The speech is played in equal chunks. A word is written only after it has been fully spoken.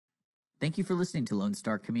Thank you for listening to Lone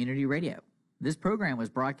Star Community Radio. This program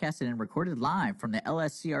was broadcasted and recorded live from the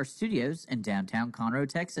LSCR studios in downtown Conroe,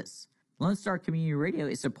 Texas. Lone Star Community Radio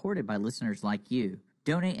is supported by listeners like you.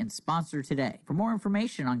 Donate and sponsor today. For more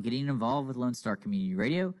information on getting involved with Lone Star Community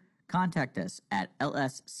Radio, contact us at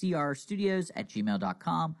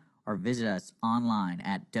lscrstudios@gmail.com or visit us online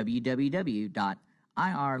at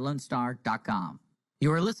www.irlonestar.com.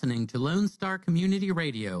 You are listening to Lone Star Community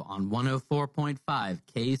Radio on 104.5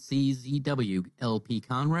 KCZW LP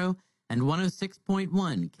Conroe and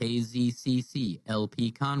 106.1 KZCC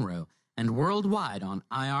LP Conroe and worldwide on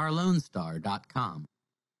irlonestar.com.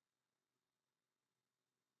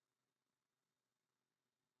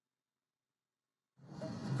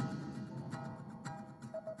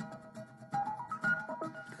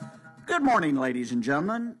 Good morning, ladies and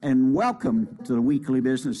gentlemen, and welcome to the Weekly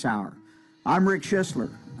Business Hour. I'm Dick Schissler.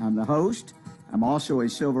 I'm the host. I'm also a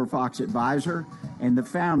Silver Fox advisor and the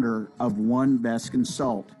founder of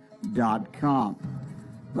OneBestConsult.com.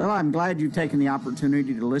 Well, I'm glad you've taken the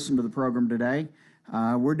opportunity to listen to the program today.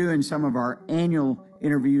 We're doing some of our annual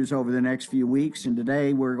interviews over the next few weeks, and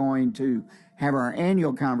today we're going to have our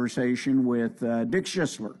annual conversation with Dick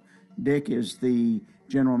Schissler. Dick is the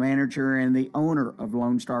general manager and the owner of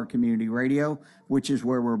Lone Star Community Radio, which is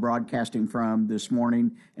where we're broadcasting from this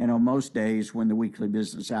morning and on most days when the Weekly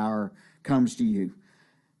Business Hour comes to you.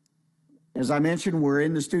 As I mentioned, we're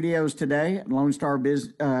in the studios today at Lone Star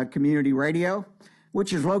Community Radio,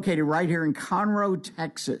 which is located right here in Conroe,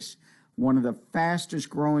 Texas, one of the fastest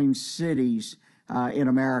growing cities in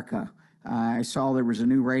America. I saw there was a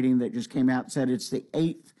new rating that just came out and said it's the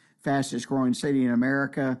 8th fastest growing city in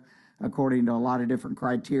America, according to a lot of different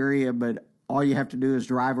criteria, but all you have to do is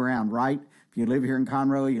drive around, right? If you live here in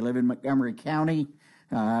Conroe, you live in Montgomery County,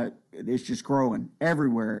 it's just growing.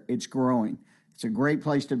 Everywhere it's growing. It's a great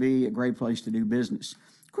place to be, a great place to do business.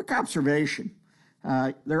 Quick observation.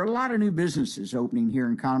 There are a lot of new businesses opening here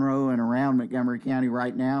in Conroe and around Montgomery County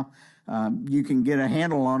right now. You can get a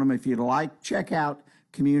handle on them if you'd like. Check out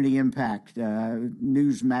Community Impact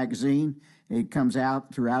News Magazine. It comes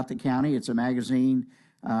out throughout the county. It's a magazine,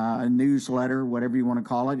 a newsletter, whatever you want to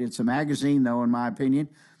call it. It's a magazine, though, in my opinion,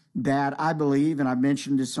 that I believe, and I've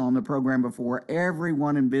mentioned this on the program before,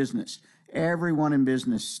 everyone in business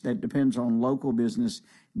that depends on local business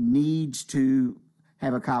needs to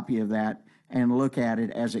have a copy of that and look at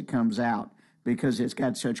it as it comes out, because it's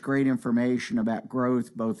got such great information about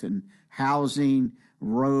growth, both in housing,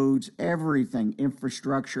 roads, everything,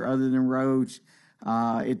 infrastructure other than roads.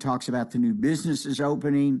 It talks about the new businesses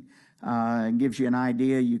opening. It gives you an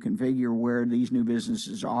idea. You can figure where these new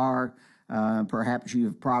businesses are. Perhaps you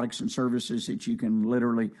have products and services that you can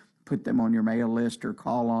literally put them on your mail list or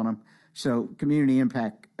call on them. So Community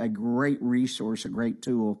Impact, a great resource, a great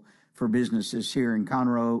tool for businesses here in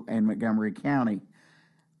Conroe and Montgomery County.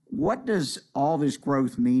 What does all this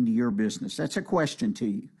growth mean to your business? That's a question to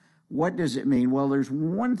you. What does it mean? Well, there's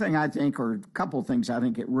one thing I think, or a couple things I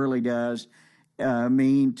think it really does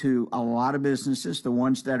mean to a lot of businesses, the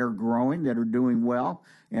ones that are growing, that are doing well.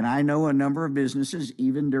 And I know a number of businesses,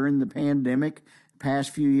 even during the pandemic, past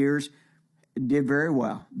few years, did very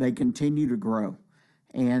well. They continue to grow.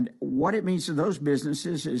 And what it means to those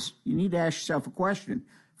businesses is you need to ask yourself a question.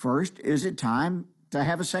 First, is it time to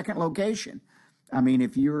have a second location? I mean,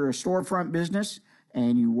 if you're a storefront business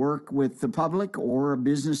and you work with the public or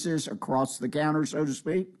businesses across the counter, so to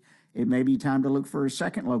speak, it may be time to look for a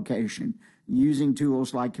second location, using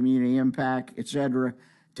tools like Community Impact, et cetera,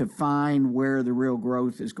 to find where the real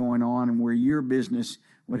growth is going on and where your business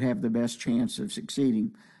would have the best chance of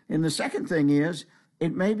succeeding. And the second thing is,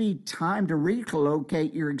 it may be time to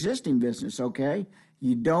relocate your existing business, okay?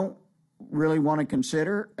 You don't really want to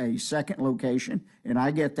consider a second location, and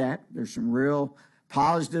I get that. There's some real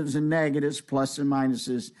positives and negatives, plus and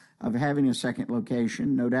minuses of having a second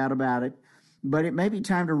location, no doubt about it. But it may be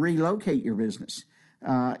time to relocate your business.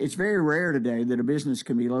 It's very rare today that a business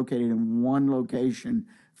can be located in one location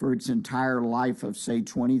for its entire life of, say,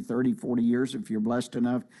 20, 30, 40 years, if you're blessed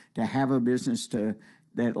enough to have a business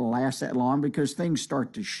that lasts that long, because things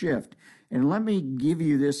start to shift. And let me give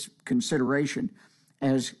you this consideration.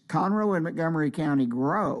 As Conroe and Montgomery County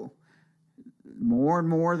grow, more and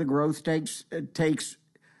more the growth takes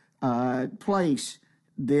place,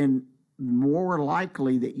 then more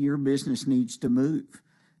likely that your business needs to move.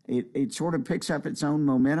 It sort of picks up its own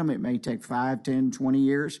momentum. It may take 5, 10, 20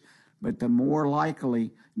 years, but the more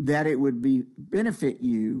likely that it would benefit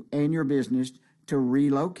you and your business to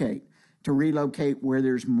relocate where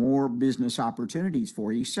there's more business opportunities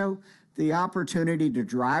for you. So the opportunity to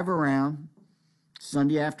drive around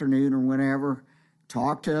Sunday afternoon or whenever,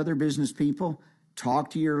 talk to other business people,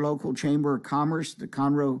 Talk to your local Chamber of Commerce. The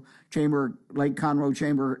Lake Conroe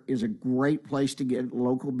Chamber is a great place to get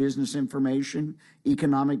local business information,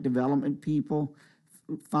 economic development people.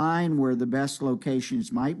 Find where the best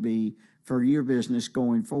locations might be for your business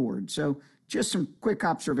going forward. So just some quick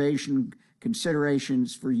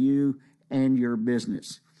considerations for you and your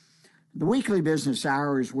business. The weekly business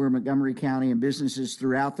hour is where Montgomery County and businesses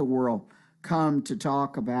throughout the world come to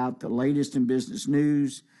talk about the latest in business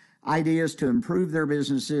news, ideas to improve their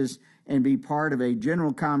businesses, and be part of a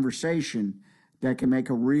general conversation that can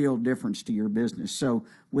make a real difference to your business. So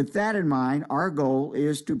with that in mind, our goal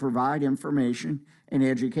is to provide information and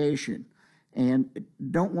education. And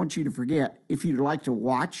don't want you to forget, if you'd like to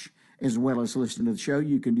watch as well as listen to the show,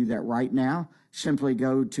 you can do that right now. Simply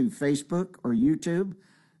go to Facebook or YouTube,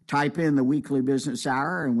 type in the Weekly Business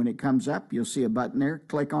Hour, and when it comes up, you'll see a button there.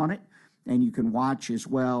 Click on it, and you can watch as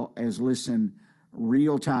well as listen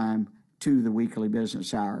real time to the Weekly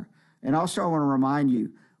Business Hour. And also, I want to remind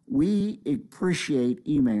you, we appreciate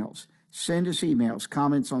emails. Send us emails,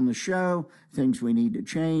 comments on the show, things we need to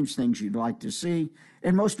change, things you'd like to see,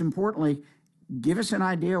 and most importantly, give us an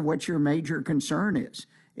idea of what your major concern is.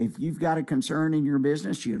 If you've got a concern in your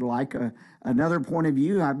business, you'd like another point of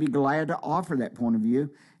view, I'd be glad to offer that point of view.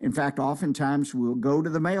 In fact, oftentimes we'll go to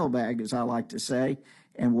the mailbag, as I like to say,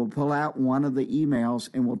 and we'll pull out one of the emails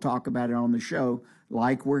and we'll talk about it on the show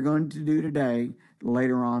like we're going to do today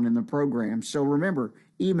later on in the program. So remember,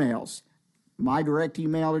 emails. My direct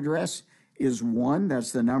email address is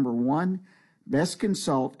that's the number 1,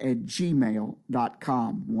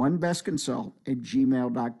 bestconsult@gmail.com.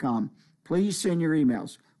 bestconsult@gmail.com. Please send your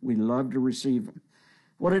emails. We love to receive them.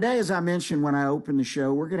 Well, today, as I mentioned when I opened the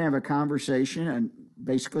show, we're going to have a conversation, and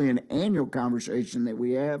basically an annual conversation that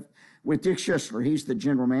we have with Dick Schissler. He's the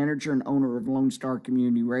general manager and owner of Lone Star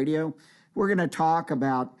Community Radio. We're going to talk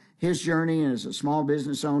about his journey as a small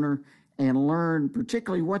business owner and learn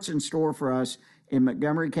particularly what's in store for us in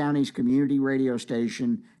Montgomery County's community radio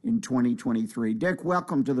station in 2023. Dick,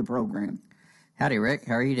 welcome to the program. Howdy, Rick.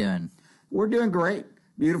 How are you doing? We're doing great.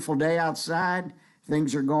 Beautiful day outside.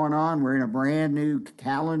 Things are going on. We're in a brand new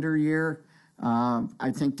calendar year.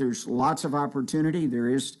 I think there's lots of opportunity. There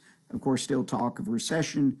is, of course, still talk of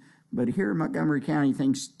recession, but here in Montgomery County,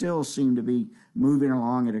 things still seem to be moving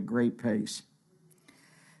along at a great pace.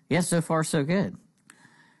 Yeah, so far so good.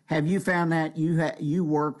 Have you found that you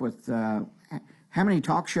work with, how many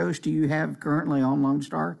talk shows do you have currently on Lone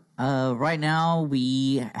Star? Right now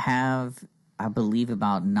we have, I believe,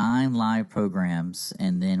 about 9 live programs,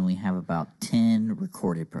 and then we have about 10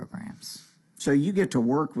 recorded programs. So you get to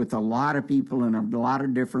work with a lot of people in a lot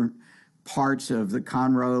of different parts of the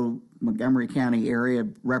Conroe, Montgomery County area,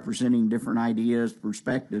 representing different ideas,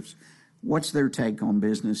 perspectives. What's their take on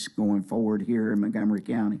business going forward here in Montgomery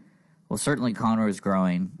County? Well, certainly Conroe is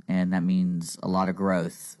growing, and that means a lot of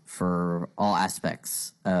growth for all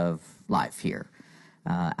aspects of life here.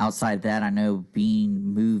 Outside that, I know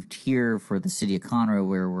being moved here for the city of Conroe,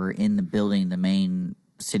 where we're in the building, the main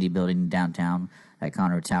city building downtown at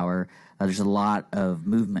Conroe Tower, there's a lot of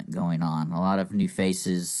movement going on, a lot of new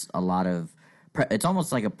faces, a lot of it's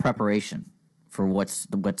almost like a preparation for what's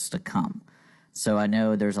to come. So I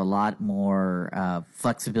know there's a lot more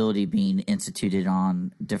flexibility being instituted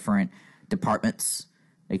on different departments,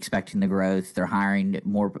 expecting the growth. They're hiring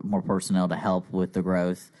more personnel to help with the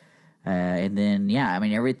growth. And then, yeah, I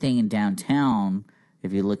mean, everything in downtown,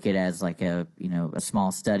 if you look at it as like a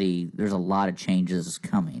small study, there's a lot of changes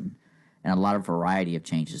coming and a lot of variety of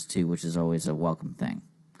changes too, which is always a welcome thing.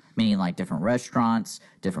 Meaning like different restaurants,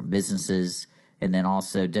 different businesses, and then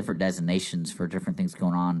also different designations for different things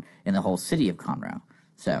going on in the whole city of Conroe.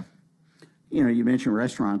 So, you mentioned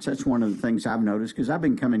restaurants. That's one of the things I've noticed because I've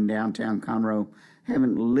been coming downtown Conroe.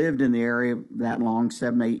 Haven't lived in the area that long,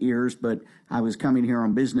 7-8 years, but I was coming here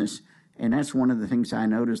on business, and that's one of the things I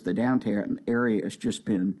noticed. The downtown area has just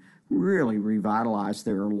been really revitalized.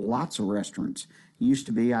 There are lots of restaurants. It used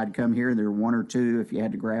to be I'd come here, there were 1 or 2 if you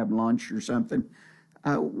had to grab lunch or something.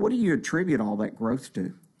 What do you attribute all that growth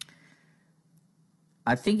to?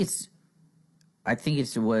 I think it's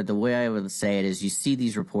the way I would say it is you see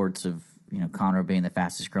these reports of Conroe being the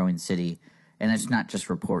fastest growing city, and it's not just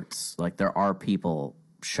reports. Like there are people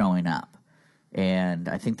showing up, and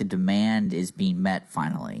I think the demand is being met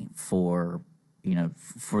finally for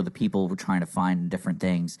the people who are trying to find different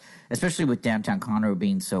things, especially with downtown Conroe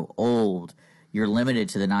being so old. You're limited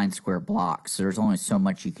to the 9 square blocks. So there's only so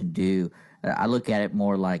much you can do. I look at it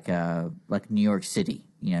more like New York City.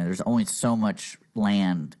 There's only so much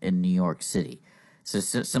land in New York City. So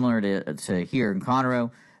similar to here in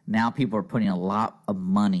Conroe, now people are putting a lot of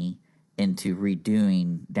money into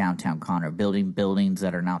redoing downtown Conroe, building buildings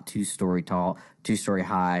that are now 2-story tall, 2-story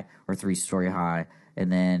high, or 3-story high.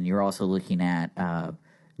 And then you're also looking at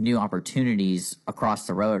new opportunities across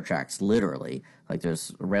the railroad tracks, literally. Like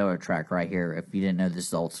there's a railroad track right here. If you didn't know, this is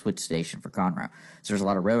the old switch station for Conroe. So there's a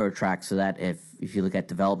lot of railroad tracks, so that if you look at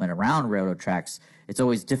development around railroad tracks, it's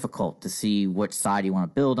always difficult to see which side you want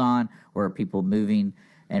to build on, where are people moving.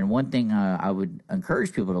 And one thing I would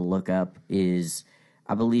encourage people to look up is,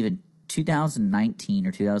 I believe in 2019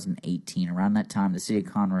 or 2018, around that time, the city of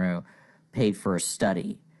Conroe paid for a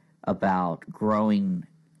study about growing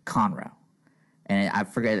Conroe. And I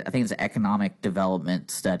forget, I think it's an economic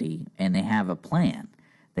development study, and they have a plan.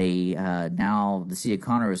 They now, the city of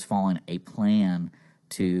Conroe is following a plan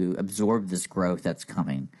to absorb this growth that's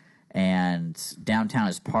coming. And downtown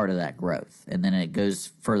is part of that growth. And then it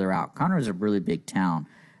goes further out. Conroe is a really big town.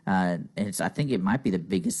 I think it might be the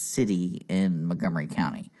biggest city in Montgomery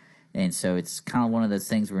County. And so it's kind of one of those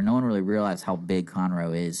things where no one really realizes how big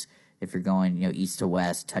Conroe is if you're going, east to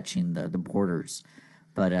west, touching the borders.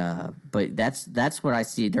 But that's what I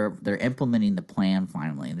see. They're implementing the plan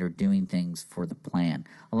finally, and they're doing things for the plan.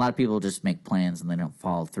 A lot of people just make plans and they don't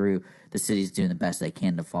follow through. The city's doing the best they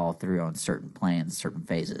can to follow through on certain plans, certain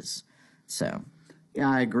phases. So, yeah,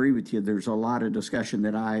 I agree with you. There's a lot of discussion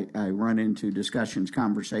that I run into,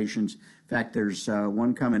 conversations. In fact, there's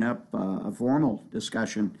one coming up, a formal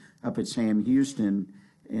discussion up at Sam Houston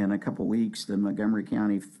in a couple weeks. The Montgomery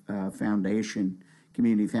County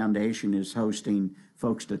Community Foundation is hosting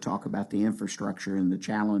folks to talk about the infrastructure and the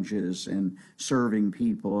challenges and serving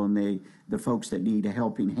people and the folks that need a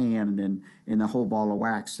helping hand and the whole ball of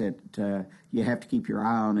wax that you have to keep your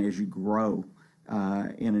eye on as you grow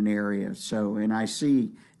in an area. So, and I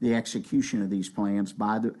see the execution of these plans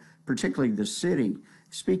by particularly the city.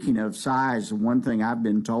 Speaking of size, one thing I've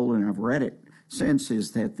been told, and I've read it since,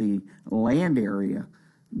 is that the land area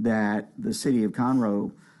that the city of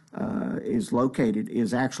Conroe is located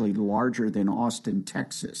is actually larger than Austin,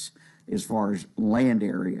 Texas, as far as land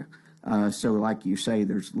area. So like you say,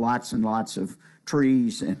 there's lots and lots of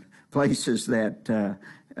trees and places that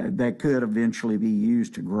could eventually be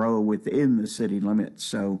used to grow within the city limits.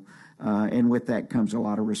 So, and with that comes a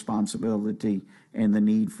lot of responsibility and the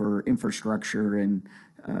need for infrastructure. And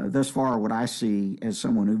thus far, what I see as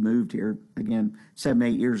someone who moved here, again,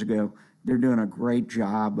 7-8 years ago, they're doing a great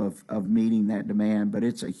job of meeting that demand, but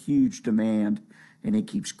it's a huge demand and it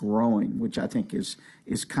keeps growing, which I think is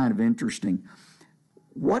kind of interesting.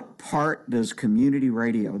 What part does community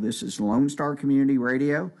radio, this is Lone Star Community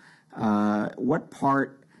Radio, what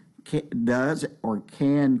part does or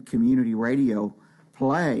can community radio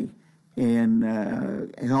play in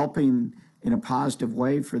helping in a positive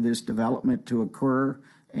way for this development to occur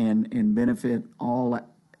and benefit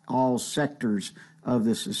all sectors of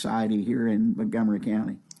the society here in Montgomery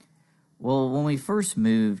County? Well, when we first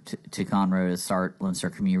moved to Conroe to start Lone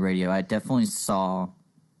Star Community Radio, I definitely saw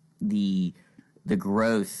the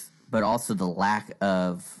growth, but also the lack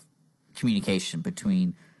of communication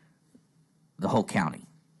between the whole county.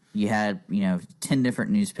 You had, 10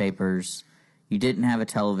 different newspapers. You didn't have a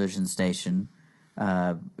television station.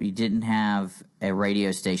 You didn't have a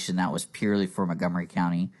radio station that was purely for Montgomery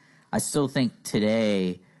County. I still think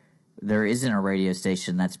today there isn't a radio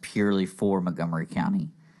station that's purely for Montgomery County.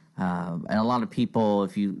 And a lot of people,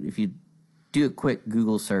 if you do a quick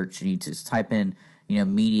Google search and you just type in,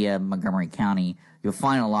 media Montgomery County, you'll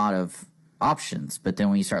find a lot of options. But then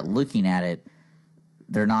when you start looking at it,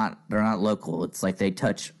 they're not local. It's like they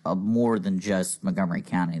touch more than just Montgomery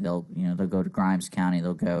County. They'll go to Grimes County,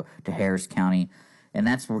 they'll go to Harris County, and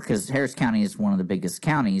that's because Harris County is one of the biggest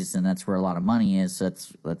counties, and that's where a lot of money is. So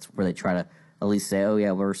that's where they try to at least say, oh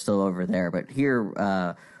yeah, we're still over there. But here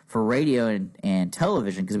for radio and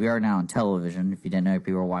television, because we are now on television. If you didn't know,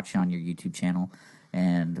 people are watching on your YouTube channel,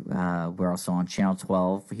 and we're also on Channel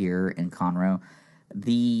 12 here in Conroe.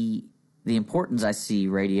 The importance I see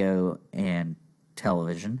radio and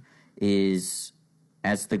television is,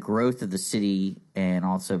 as the growth of the city and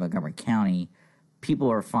also Montgomery County,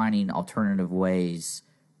 people are finding alternative ways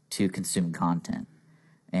to consume content.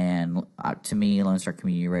 And to me, Lone Star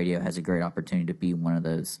Community Radio has a great opportunity to be one of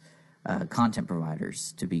those content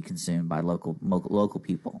providers to be consumed by local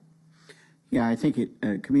people. Yeah, I think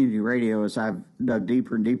community radio, as I've dug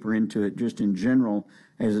deeper and deeper into it, just in general,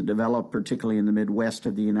 as it developed, particularly in the Midwest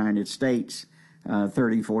of the United States,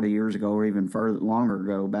 30, 40 years ago, or even further, longer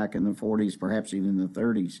ago, back in the 40s, perhaps even the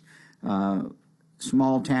 30s.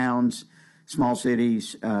 Small towns, small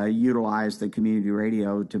cities utilize the community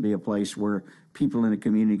radio to be a place where people in the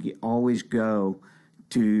community always go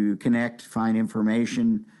to connect, find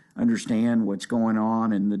information, understand what's going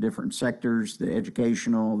on in the different sectors, the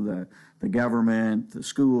educational, the government, the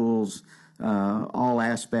schools, all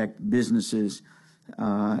aspect businesses.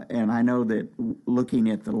 And I know that looking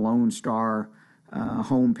at the Lone Star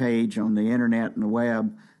homepage on the internet and the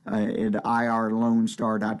web at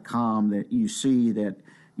irlonestar.com, that you see that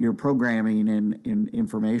your programming and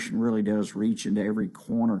information really does reach into every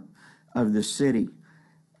corner of the city.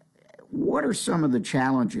 What are some of the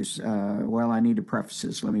challenges? Well, I need to preface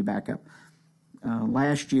this. Let me back up.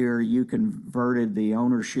 Last year, you converted the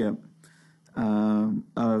ownership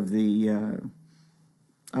of the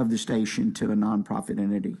station to a nonprofit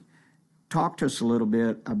entity. Talk to us a little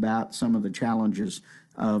bit about some of the challenges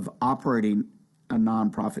of operating a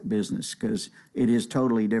nonprofit business, because it is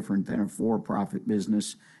totally different than a for-profit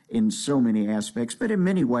business in so many aspects, but in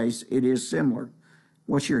many ways it is similar.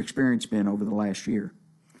 What's your experience been over the last year?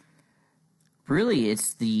 Really,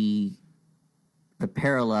 it's the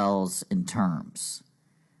parallels in terms,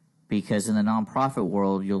 because in the nonprofit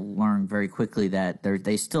world, you'll learn very quickly that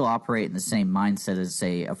they still operate in the same mindset as,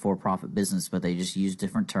 say, a for-profit business, but they just use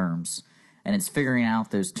different terms, and it's figuring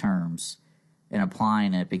out those terms and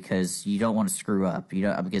applying it, because you don't want to screw up.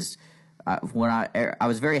 Because when I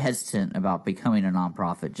was very hesitant about becoming a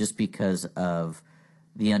nonprofit just because of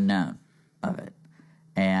the unknown of it,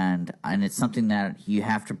 and it's something that you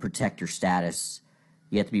have to protect your status.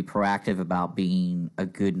 You have to be proactive about being a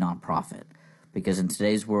good nonprofit, because in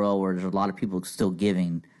today's world where there's a lot of people still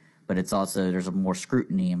giving, but it's also there's a more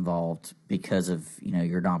scrutiny involved because of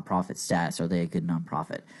your nonprofit status. Are they a good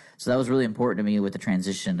nonprofit? So that was really important to me with the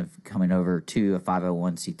transition of coming over to a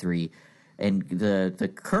 501c3. And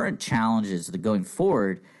the current challenges going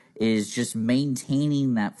forward is just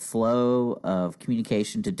maintaining that flow of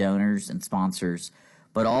communication to donors and sponsors,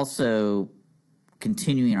 but also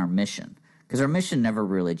continuing our mission, because our mission never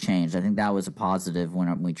really changed. I think that was a positive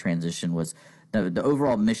when we transitioned, was the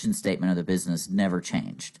overall mission statement of the business never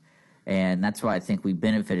changed. And that's why I think we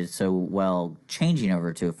benefited so well changing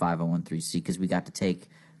over to a 501c3, because we got to take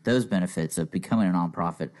those benefits of becoming a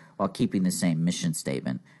nonprofit while keeping the same mission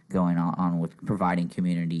statement going on with providing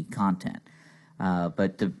community content.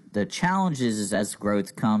 But the challenge is as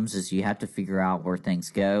growth comes, is you have to figure out where things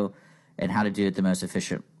go and how to do it the most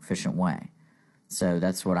efficient way. So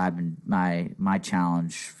that's what I've been, my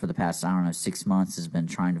challenge for the past, 6 months has been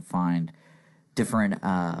trying to find different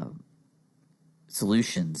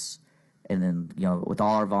solutions. And then, with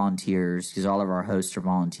all our volunteers, because all of our hosts are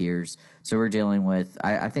volunteers. So we're dealing with,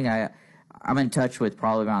 I think I'm in touch with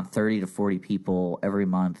probably around 30 to 40 people every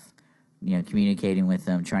month, communicating with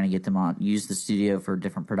them, trying to get them on, use the studio for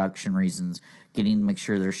different production reasons, make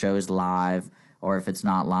sure their show is live, or if it's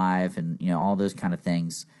not live, and, all those kind of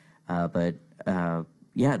things. That's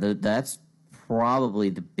probably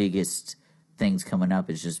the biggest things coming up,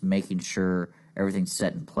 is just making sure everything's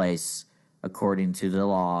set in place according to the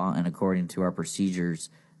law and according to our procedures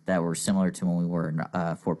that were similar to when we were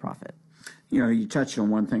for-profit. You touched on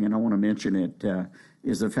one thing, and I want to mention it,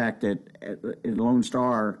 is the fact that at Lone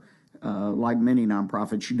Star, like many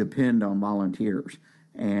nonprofits, you depend on volunteers.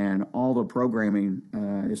 And all the programming,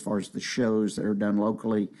 as far as the shows that are done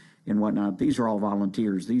locally and whatnot, these are all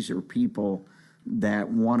volunteers. These are people that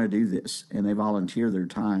want to do this, and they volunteer their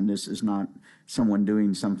time. This is not someone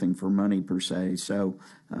doing something for money per se. So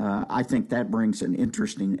I think that brings an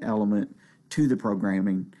interesting element to the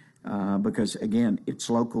programming, because, again, it's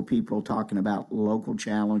local people talking about local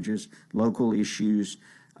challenges, local issues,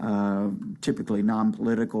 typically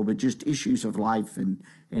non-political, but just issues of life and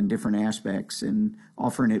different aspects, and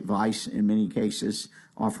offering advice in many cases,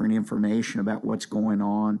 offering information about what's going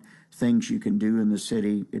on, things you can do in the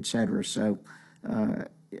city, et cetera. So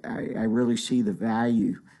I really see the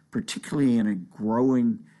value, particularly in a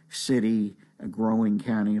growing city, a growing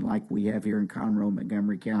county like we have here in Conroe,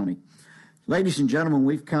 Montgomery County. Ladies and gentlemen,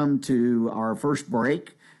 we've come to our first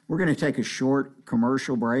break. We're going to take a short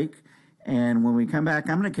commercial break, and when we come back,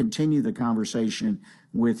 I'm going to continue the conversation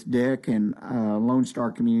with Dick and Lone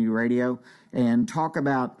Star Community Radio, and talk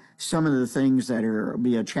about some of the things that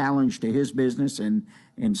be a challenge to his business, and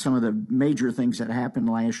some of the major things that happened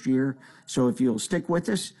last year. So if you'll stick with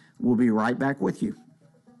us, we'll be right back with you.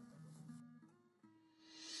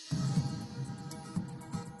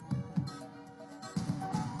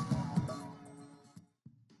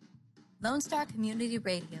 Lone Star Community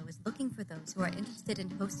Radio is looking for those who are interested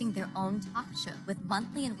in hosting their own talk show, with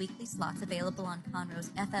monthly and weekly slots available on Conroe's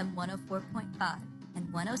FM 104.5 and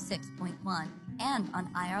 106.1 and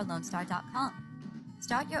on irlonestar.com.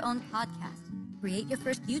 Start your own podcast, create your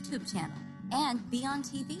first YouTube channel, and be on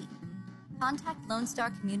TV. Contact Lone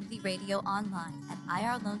Star Community Radio online at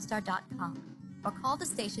irlonestar.com. or call the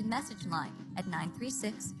station message line at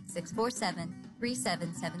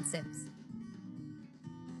 936-647-3776.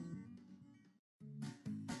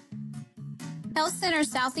 Health Center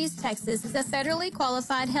Southeast Texas is a federally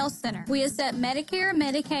qualified health center. We accept Medicare,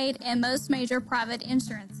 Medicaid, and most major private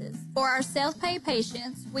insurances. For our self-pay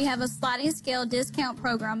patients, we have a sliding scale discount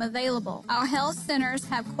program available. Our health centers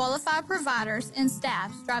have qualified providers and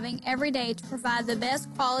staff striving every day to provide the best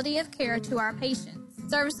quality of care to our patients.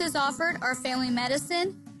 Services offered are family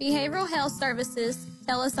medicine, behavioral health services,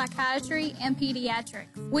 telepsychiatry, and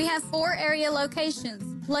pediatrics. We have 4 area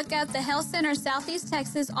locations. Look up the Health Center Southeast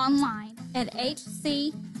Texas online at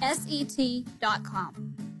hcset.com.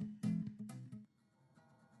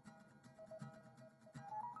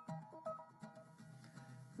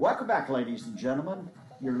 Welcome back, ladies and gentlemen.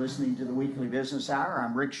 You're listening to the Weekly Business Hour.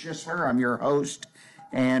 I'm Dick Schissler. I'm your host,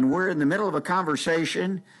 and we're in the middle of a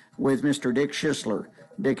conversation with Mr. Dick Schissler.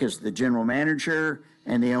 Dick is the general manager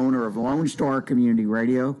and the owner of Lone Star Community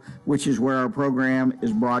Radio, which is where our program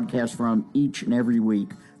is broadcast from each and every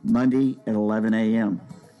week, Monday at 11 a.m.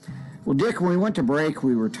 Well, Dick, when we went to break,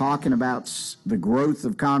 we were talking about the growth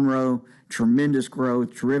of Conroe, tremendous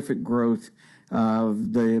growth, terrific growth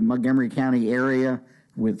of the Montgomery County area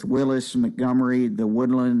with Willis, Montgomery, the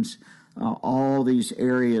Woodlands. All these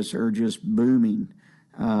areas are just booming.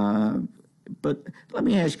 But let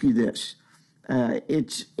me ask you this.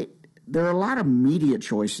 There are a lot of media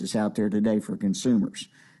choices out there today for consumers.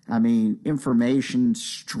 I mean, information,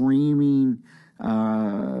 streaming,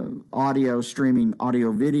 audio,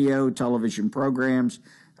 video, television programs,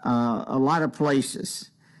 a lot of places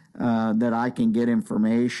that I can get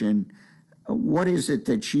information. What is it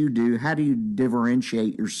that you do? How do you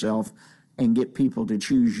differentiate yourself and get people to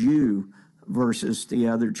choose you versus the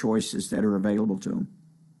other choices that are available to them?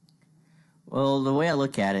 Well, the way I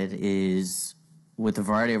look at it is with the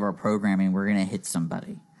variety of our programming, we're going to hit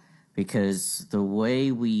somebody, because the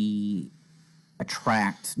way we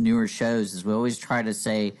attract newer shows is we always try to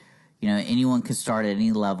say, you know, anyone can start at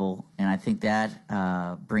any level, and I think that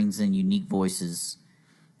brings in unique voices.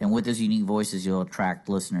 And with those unique voices, you'll attract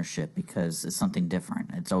listenership because it's something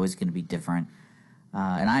different. It's always going to be different.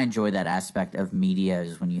 And I enjoy that aspect of media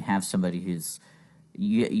is when you have somebody who's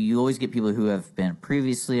you always get people who have been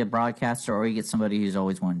previously a broadcaster, or you get somebody who's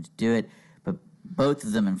always wanted to do it. But both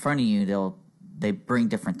of them in front of you, they bring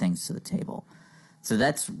different things to the table. So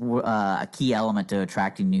that's a key element to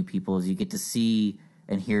attracting new people is you get to see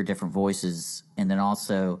and hear different voices. And then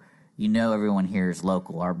also, you know, everyone here is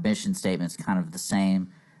local. Our mission statement is kind of the same.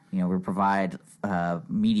 You know, we provide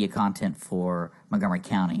media content for Montgomery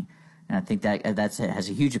County. And I think that has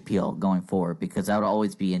a huge appeal going forward because that would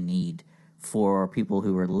always be a need for people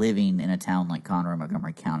who are living in a town like Conroe,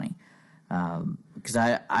 Montgomery County. Because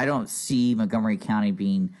I don't see Montgomery County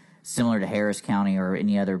being similar to Harris County or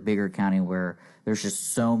any other bigger county where there's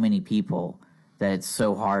just so many people that it's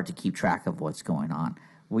so hard to keep track of what's going on.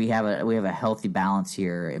 We have a healthy balance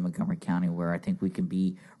here in Montgomery County where I think we can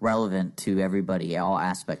be relevant to everybody, all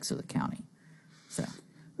aspects of the county. So,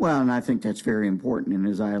 well, and I think that's very important. And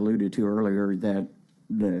as I alluded to earlier, that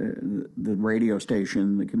the radio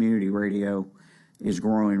station, the community radio, is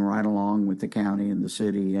growing right along with the county and the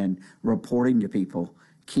city and reporting to people,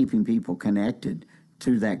 keeping people connected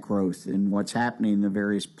to that growth and what's happening in the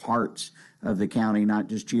various parts of the county, not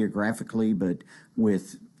just geographically, but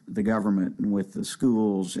with the government and with the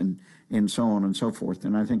schools and so on and so forth.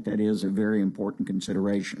 And I think that is a very important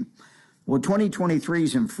consideration. Well, 2023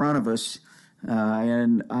 is in front of us,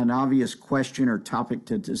 and an obvious question or topic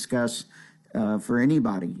to discuss for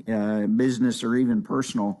anybody, business or even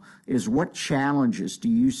personal, is what challenges do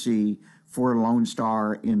you see for Lone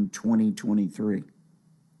Star in 2023?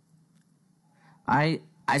 I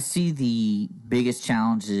see the biggest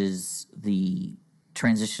challenge is the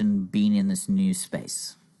transition being in this new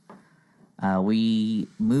space. We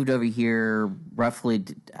moved over here roughly,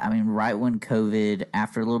 right when COVID,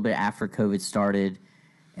 a little bit after COVID started,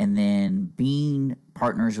 and then being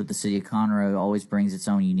partners with the city of Conroe always brings its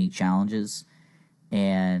own unique challenges.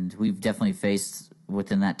 And we've definitely faced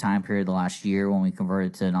within that time period the last year when we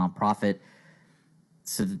converted to a nonprofit.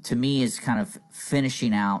 So to me, it's kind of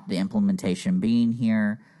finishing out the implementation. Being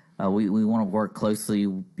here, we want to work closely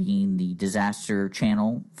being the disaster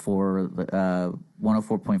channel for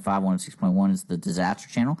 104.5, 106.1 is the disaster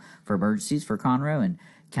channel for emergencies for Conroe, and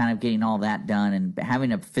kind of getting all that done and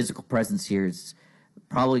having a physical presence here is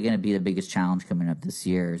probably going to be the biggest challenge coming up this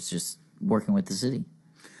year. It's just working with the city.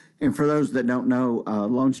 And for those that don't know,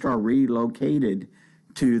 Lone Star relocated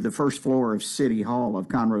to the first floor of City Hall, of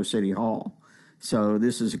Conroe City Hall. So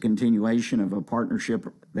this is a continuation of a partnership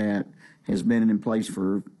that has been in place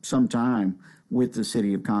for some time with the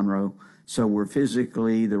city of Conroe. So we're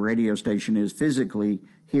physically, the radio station is physically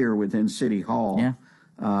here within City Hall. Yeah.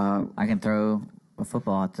 I can throw a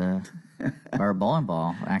football at the, or a bowling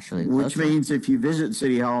ball, actually. Which means if you visit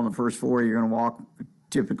City Hall on the first floor, you're going to walk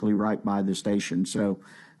typically right by the station. So,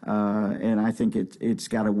 and I think it's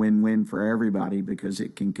got a win-win for everybody because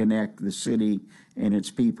it can connect the city and its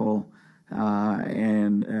people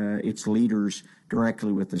and its leaders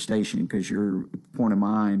directly with the station because your point of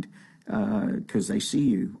mind, because they see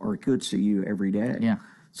you or could see you every day. Yeah.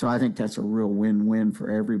 So I think that's a real win-win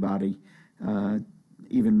for everybody.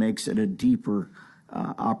 Even makes it a deeper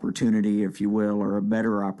opportunity, if you will, or a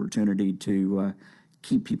better opportunity to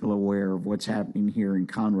keep people aware of what's happening here in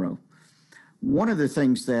Conroe. One of the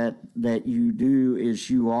things that you do is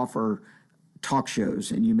you offer talk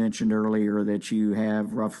shows, and you mentioned earlier that you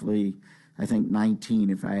have roughly, I think, 19,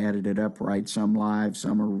 if I added it up right, some live,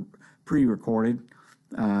 some are pre-recorded,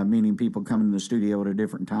 meaning people come in the studio at a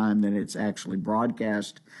different time than it's actually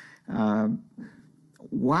broadcast.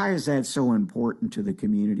 Why is that so important to the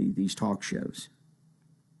community, these talk shows?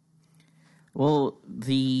 Well,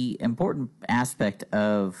 the important aspect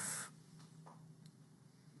of,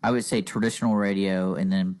 I would say, traditional radio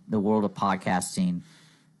and then the world of podcasting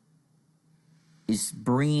is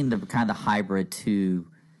bringing the kind of hybrid to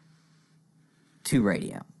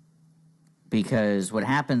radio. Because what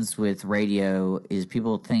happens with radio is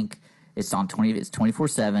people think it's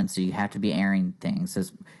 24/7, so you have to be airing things.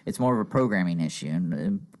 It's more of a programming issue.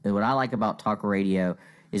 And what I like about talk radio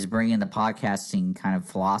is bringing the podcasting kind of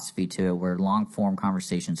philosophy to it, where long form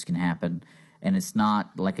conversations can happen, and it's not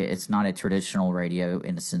a traditional radio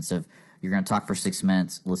in the sense of you're going to talk for 6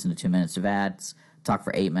 minutes, listen to 2 minutes of ads, talk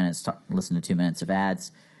for 8 minutes, listen to 2 minutes of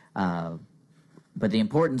ads. But the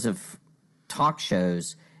importance of talk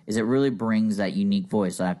shows is it really brings that unique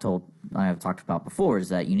voice that I have talked about before. Is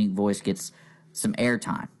that unique voice gets some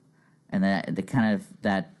airtime, and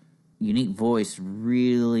that unique voice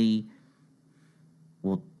really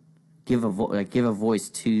will give a voice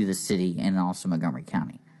to the city and also Montgomery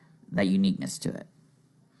County, that uniqueness to it.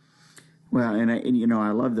 Well, and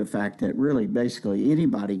I love the fact that really basically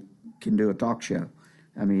anybody can do a talk show.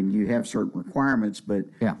 I mean, you have certain requirements, but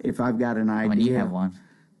if I've got an idea, I mean, you have one.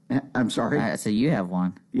 I'm sorry. I said you have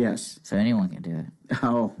one. Yes. So anyone can do it.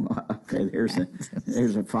 Oh, okay.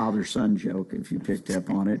 There's a father-son joke if you picked up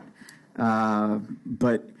on it.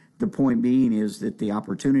 But the point being is that the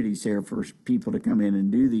opportunities there for people to come in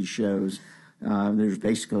and do these shows, there's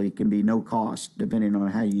basically can be no cost depending on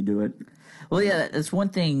how you do it. Well, yeah, that's one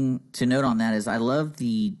thing to note on that is I love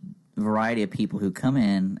the variety of people who come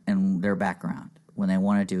in and their background when they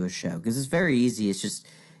want to do a show, because it's very easy. It's just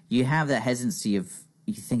you have that hesitancy of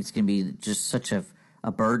you think it's going to be just such a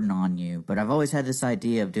burden on you. But I've always had this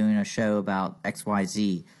idea of doing a show about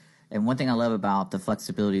XYZ. And one thing I love about the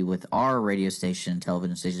flexibility with our radio station and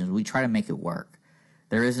television stations, we try to make it work.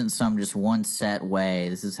 There isn't some just one set way.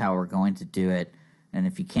 This is how we're going to do it. And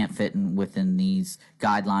if you can't fit within these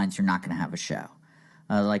guidelines, you're not going to have a show.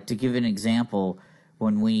 Like to give an example,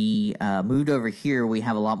 when we moved over here, we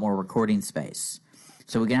have a lot more recording space.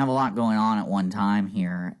 So we can have a lot going on at one time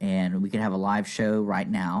here, and we could have a live show right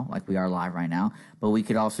now, like we are live right now, but we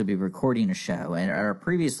could also be recording a show. And at our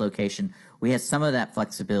previous location, we had some of that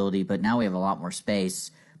flexibility, but now we have a lot more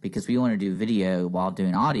space because we want to do video while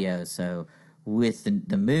doing audio. So with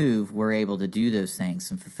the move, we're able to do those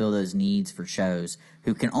things and fulfill those needs for shows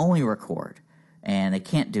who can only record, and they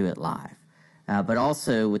can't do it live. But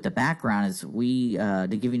also with the background is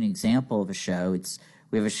to give you an example of a show,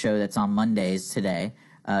 we have a show that's on Mondays today.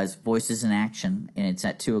 It's Voices in Action, and it's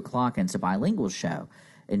at 2 o'clock, and it's a bilingual show.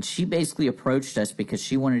 And she basically approached us because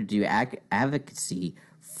she wanted to do advocacy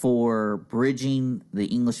for bridging the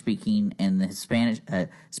English-speaking and the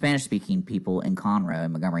Spanish-speaking people in Conroe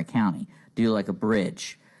and Montgomery County, do like a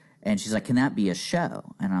bridge. And she's like, can that be a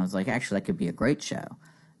show? And I was like, actually, that could be a great show.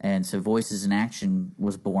 And so Voices in Action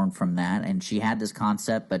was born from that, and she had this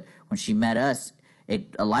concept, but when she met us,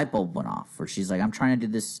 a light bulb went off where she's like, I'm trying to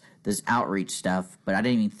do this outreach stuff, but I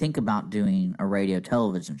didn't even think about doing a radio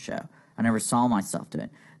television show. I never saw myself doing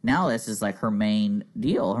it. Now this is like her main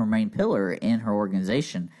deal, her main pillar in her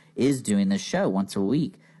organization is doing this show once a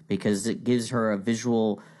week because it gives her a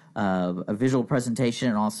visual presentation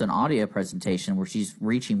and also an audio presentation where she's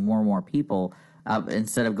reaching more and more people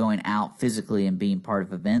instead of going out physically and being part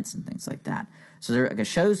of events and things like that. So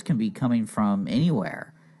shows can be coming from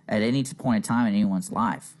anywhere at any point in time in anyone's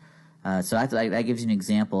life. So that gives you an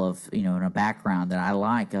example of, in a background that I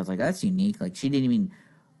like. I was like, that's unique. Like, she didn't even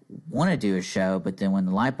want to do a show, but then when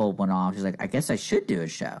the light bulb went off, she's like, I guess I should do a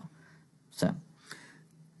show. So,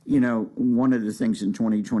 one of the things in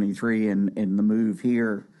 2023 and the move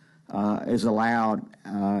here is allowed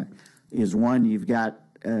is one, you've got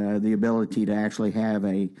the ability to actually have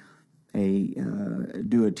do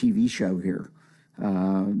a TV show here.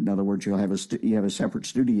 In other words, you have a separate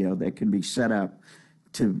studio that can be set up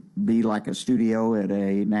to be like a studio at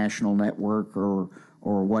a national network or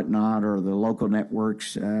whatnot, or the local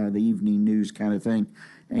networks, the evening news kind of thing,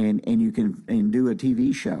 and you can do a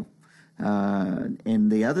TV show.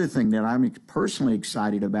 And the other thing that I'm personally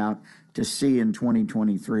excited about to see in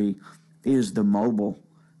 2023 is the mobile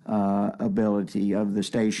ability of the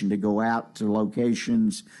station to go out to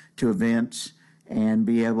locations, to events, and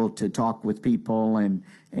be able to talk with people and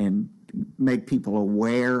make people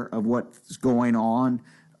aware of what's going on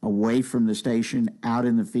away from the station, out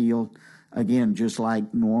in the field. Again, just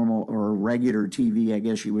like normal or regular TV, I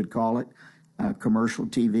guess you would call it, commercial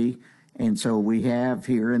TV. And so we have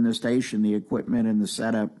here in the station the equipment and the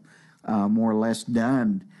setup more or less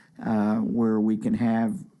done where we can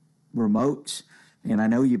have remotes. And I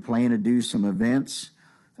know you plan to do some events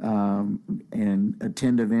and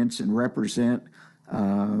attend events and represent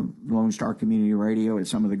Lone Star Community Radio at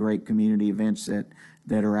some of the great community events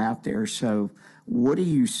that are out there. So what do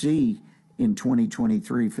you see in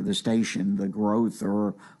 2023 for the station, the growth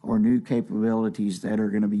or new capabilities that are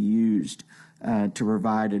going to be used to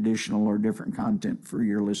provide additional or different content for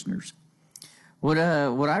your listeners? What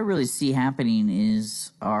I really see happening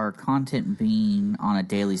is our content being on a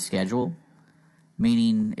daily schedule,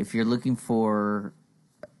 meaning if you're looking for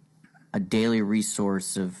a daily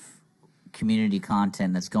resource of community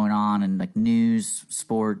content that's going on in like news,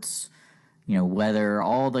 sports, weather,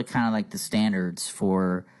 all the kind of like the standards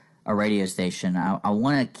for a radio station. I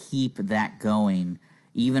want to keep that going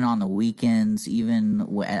even on the weekends,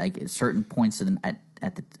 even at certain points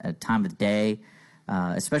at the time of the day,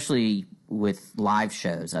 especially with live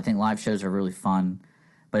shows. I think live shows are really fun,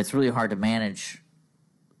 but it's really hard to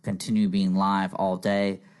continue being live all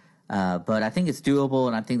day. But I think it's doable,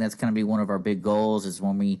 and I think that's going to be one of our big goals is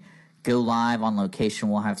when we go live on location,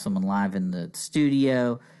 we'll have someone live in the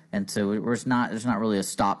studio, and so there's not really a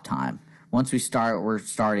stop time. Once we start, we're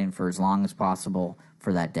starting for as long as possible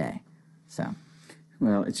for that day. So,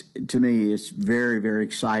 well, to me, it's very, very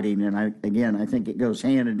exciting, and I think it goes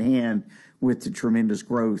hand in hand with the tremendous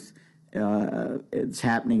growth it's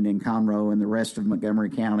happening in Conroe and the rest of Montgomery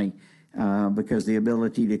County because the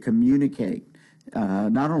ability to communicate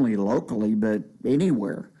not only locally but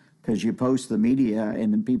anywhere, because you post the media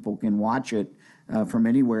and then people can watch it from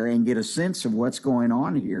anywhere and get a sense of what's going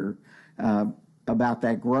on here about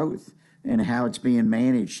that growth and how it's being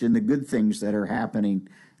managed and the good things that are happening.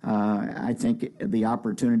 I think the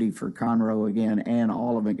opportunity for Conroe again and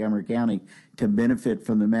all of Montgomery County to benefit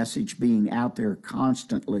from the message being out there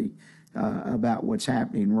constantly about what's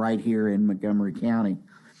happening right here in Montgomery County.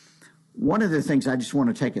 One of the things I just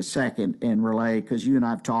want to take a second and relay, because you and I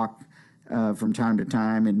have talked from time to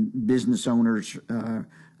time, and business owners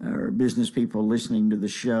or business people listening to the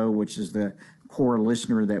show, which is the core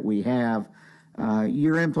listener that we have,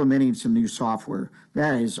 you're implementing some new software.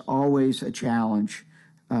 That is always a challenge,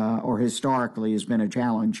 or historically has been a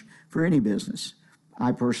challenge for any business.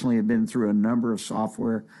 I personally have been through a number of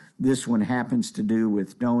software. This one happens to do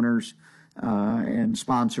with donors and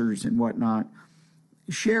sponsors and whatnot.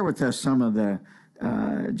 Share with us some of the,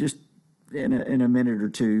 just in a minute or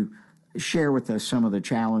two, share with us some of the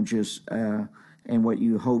challenges and what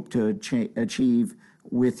you hope to achieve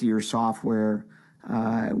with your software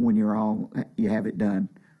when you have it done.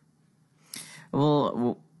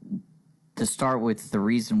 Well, to start with, the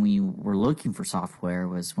reason we were looking for software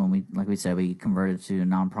was when like we said, we converted to a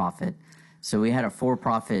nonprofit. So we had a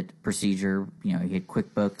for-profit procedure. You had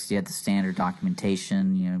QuickBooks, you had the standard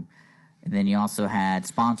documentation, and then you also had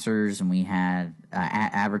sponsors and we had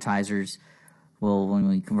advertisers. Well, when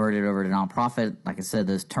we converted over to nonprofit, like I said,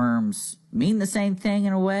 those terms mean the same thing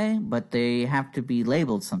in a way, but they have to be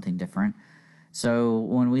labeled something different. So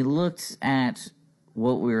when we looked at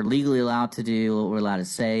what we were legally allowed to do, what we're allowed to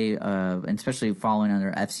say, and especially following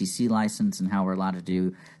under FCC license and how we're allowed to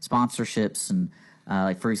do sponsorships, and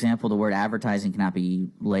like for example, the word advertising cannot be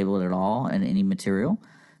labeled at all in any material.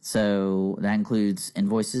 So that includes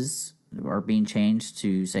invoices are being changed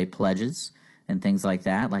to say pledges and things like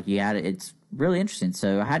that. Like it's really interesting.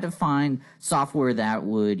 So I had to find software that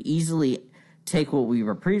would easily take what we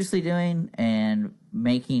were previously doing and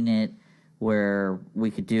making it where we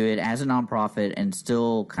could do it as a nonprofit and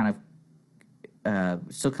still kind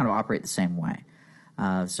of operate the same way.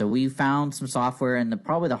 So we found some software, and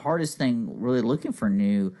probably the hardest thing really looking for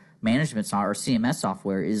new management software or CMS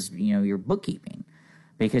software is your bookkeeping,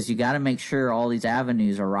 because you got to make sure all these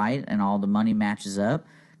avenues are right and all the money matches up,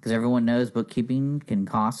 because everyone knows bookkeeping can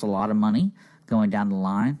cost a lot of money going down the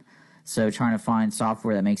line. So trying to find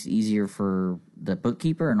software that makes it easier for the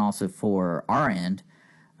bookkeeper and also for our end,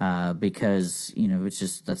 because, it's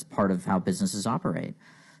just, that's part of how businesses operate.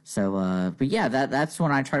 So, but yeah, that's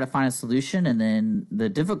when I try to find a solution. And then the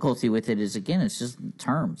difficulty with it is, again, it's just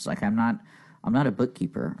terms. Like I'm not a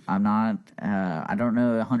bookkeeper. I don't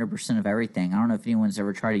know 100% of everything. I don't know if anyone's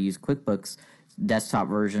ever tried to use QuickBooks desktop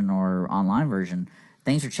version or online version.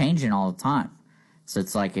 Things are changing all the time. So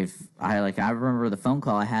it's like I remember the phone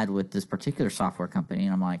call I had with this particular software company,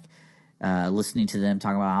 and I'm like listening to them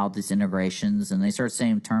talk about all these integrations, and they start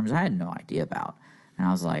saying terms I had no idea about. And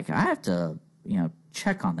I was like, I have to,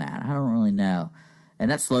 check on that. I don't really know. And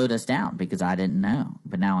that slowed us down because I didn't know.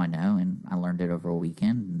 But now I know, and I learned it over a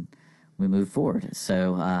weekend, and we moved forward.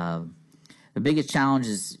 So the biggest challenge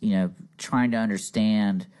is, trying to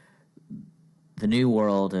understand the new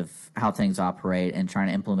world of how things operate and trying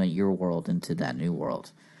to implement your world into that new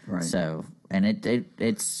world. Right. So, and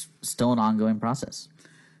it's still an ongoing process.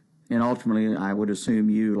 And ultimately, I would assume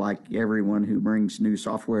you, like everyone who brings new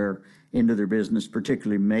software into their business,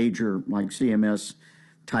 particularly major like CMS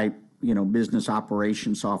type, business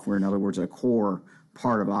operation software, in other words, a core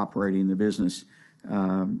part of operating the business,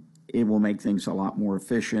 it will make things a lot more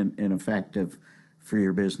efficient and effective for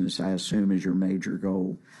your business, I assume, is your major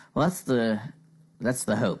goal. Well, that's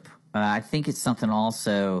the hope. I think it's something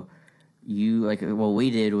also what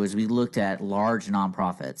we did was we looked at large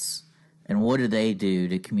nonprofits and what do they do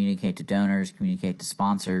to communicate to donors, communicate to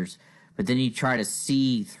sponsors, but then you try to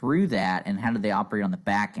see through that and how do they operate on the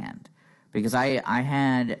back end. Because I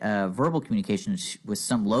had verbal communication with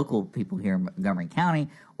some local people here in Montgomery County.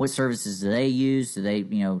 What services do they use? Do they,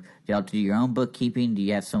 do you have to do your own bookkeeping? Do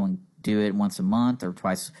you have someone do it once a month or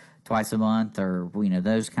twice a month, or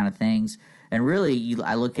those kind of things? And really,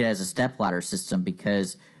 I look at it as a stepladder system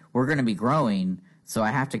because we're going to be growing, so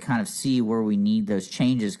I have to kind of see where we need those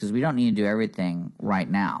changes because we don't need to do everything right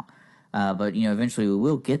now. But eventually we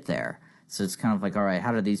will get there. So it's kind of like, all right,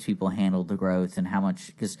 how do these people handle the growth and how much?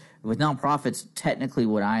 Because with nonprofits, technically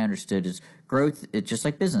what I understood is growth, it's just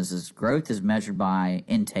like businesses. Growth is measured by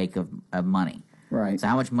intake of money. Right. So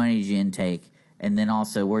how much money did you intake? And then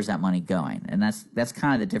also, where's that money going? And that's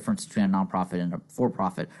kind of the difference between a nonprofit and a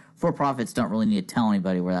for-profit. For-profits don't really need to tell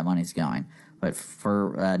anybody where that money's going. But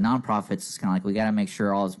for nonprofits, it's kind of like we got to make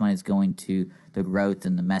sure all this money's going to the growth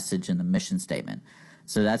and the message and the mission statement.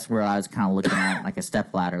 So that's where I was kind of looking at like a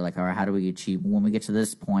step ladder, like, all right, how do we achieve, when we get to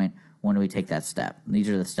this point, when do we take that step? And these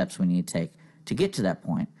are the steps we need to take to get to that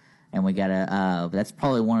point. And we got to, that's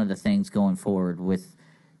probably one of the things going forward with,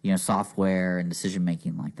 software and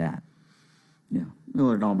decision-making like that. Yeah,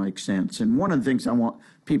 well, it all makes sense. And one of the things I want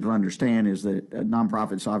people to understand is that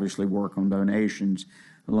nonprofits obviously work on donations.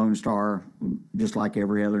 Lone Star, just like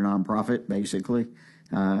every other nonprofit, basically,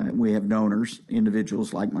 we have donors,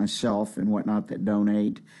 individuals like myself and whatnot that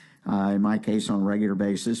donate, in my case on a regular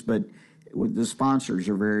basis. But the sponsors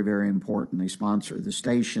are very, very important. They sponsor the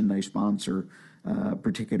station. They sponsor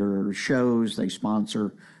particular shows. They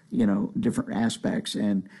sponsor, different aspects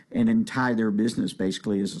and then tie their business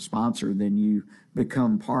basically as a sponsor. Then you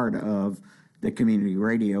become part of the community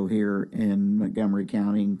radio here in Montgomery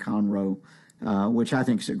County and Conroe, which I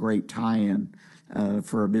think is a great tie-in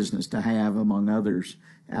for a business to have, among others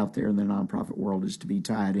out there in the nonprofit world, is to be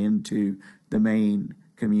tied into the main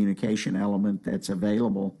communication element that's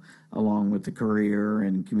available along with the career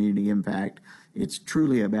and community impact. It's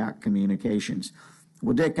truly about communications.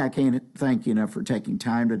 Well, Dick, I can't thank you enough for taking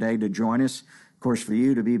time today to join us. Of course, for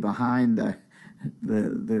you to be behind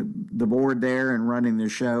the board there and running the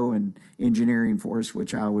show and engineering for us,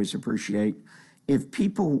 which I always appreciate. If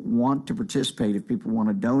people want to participate, if people want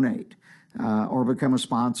to donate or become a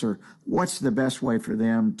sponsor, what's the best way for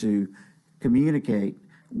them to communicate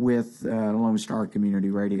with Lone Star Community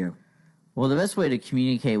Radio? Well, the best way to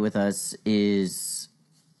communicate with us is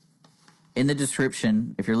in the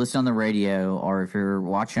description. If you're listening on the radio or if you're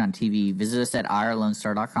watching on TV, visit us at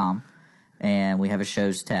irlonestar.com, and we have a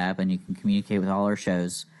shows tab, and you can communicate with all our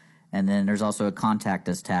shows. And then there's also a contact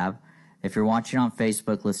us tab. If you're watching on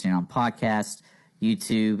Facebook, listening on podcast,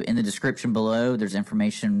 YouTube, in the description below, there's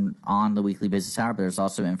information on the Weekly Business Hour, but there's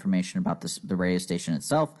also information about the radio station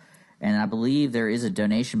itself. And I believe there is a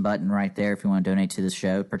donation button right there if you want to donate to the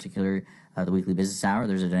show, particularly the Weekly Business Hour.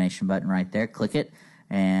 There's a donation button right there. Click it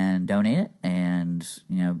and donate it. And,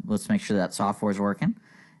 let's make sure that software is working.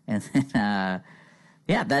 And then,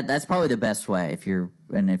 that's probably the best way if you're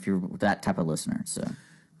that type of listener. So,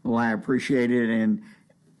 well, I appreciate it. And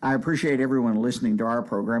I appreciate everyone listening to our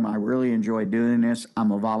program. I really enjoy doing this.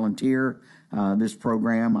 I'm a volunteer. This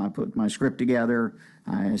program, I put my script together,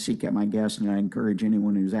 I seek out my guests, and I encourage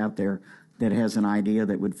anyone who's out there that has an idea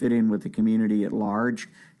that would fit in with the community at large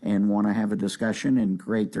and want to have a discussion and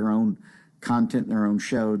create their own content, their own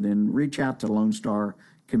show, then reach out to Lone Star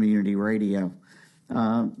Community Radio.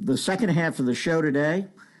 The second half of the show today,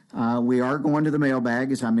 we are going to the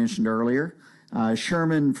mailbag, as I mentioned earlier.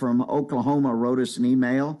 Sherman from Oklahoma wrote us an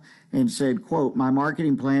email and said, quote, "My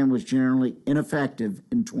marketing plan was generally ineffective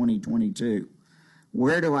in 2022.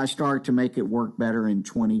 Where do I start to make it work better in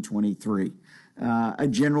 2023? A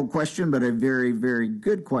general question, but a very, very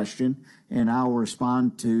good question, and I'll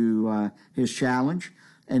respond to his challenge.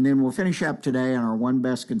 And then we'll finish up today on our One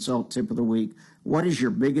Best Consult Tip of the Week. What is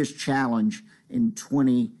your biggest challenge in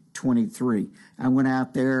 2023? I went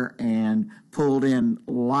out there and pulled in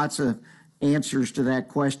lots of answers to that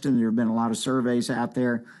question. There have been a lot of surveys out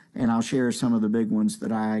there, and I'll share some of the big ones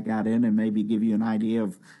that I got in and maybe give you an idea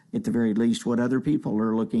of, at the very least, what other people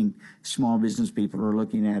are looking, small business people are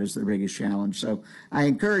looking at as their biggest challenge. So I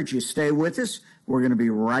encourage you, stay with us. We're going to be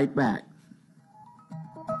right back.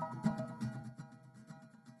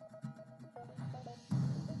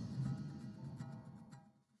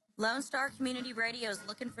 Lone Star Community Radio is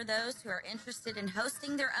looking for those who are interested in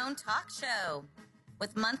hosting their own talk show.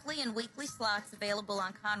 With monthly and weekly slots available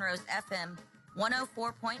on Conroe's FM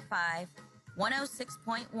 104.5,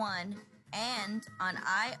 106.1, and on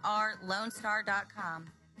irlonestar.com.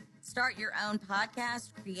 Start your own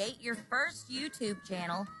podcast, create your first YouTube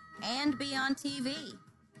channel, and be on TV.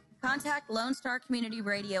 Contact Lone Star Community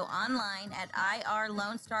Radio online at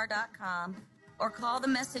irlonestar.com or call the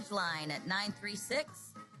message line at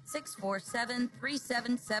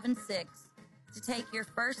 936-647-3776 to take your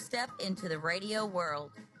first step into the radio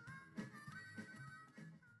world.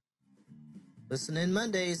 Listen in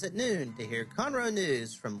Mondays at noon to hear Conroe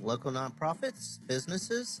news from local nonprofits,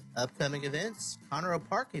 businesses, upcoming events, Conroe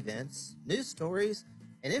Park events, news stories,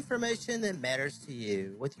 and information that matters to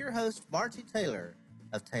you with your host, Margie Taylor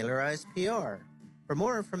of Taylorized PR. For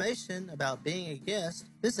more information about being a guest,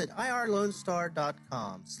 visit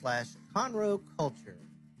irlonestar.com/Conroe Culture.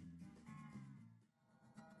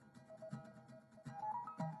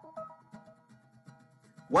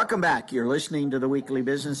 Welcome back. You're listening to the Weekly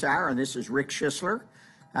Business Hour, and this is Dick Schissler.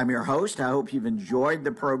 I'm your host. I hope you've enjoyed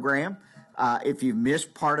the program. If you've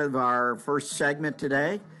missed part of our first segment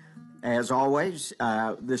today, as always,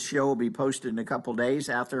 this show will be posted in a couple days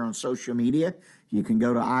out there on social media. You can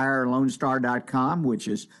go to irlonestar.com, which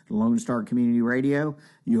is Lone Star Community Radio.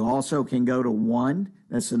 You also can go to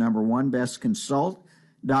that's the number one,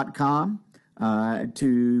 bestconsult.com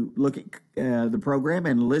to look at the program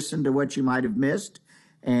and listen to what you might have missed.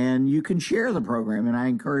 And you can share the program, and I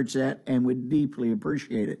encourage that and would deeply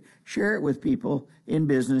appreciate it. Share it with people in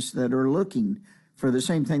business that are looking for the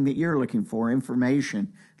same thing that you're looking for,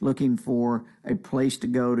 information, looking for a place to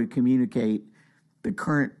go to communicate the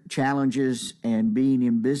current challenges and being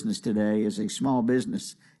in business today as a small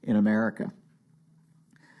business in America.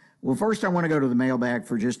 Well, first I want to go to the mailbag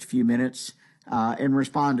for just a few minutes and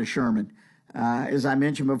respond to Sherman. As I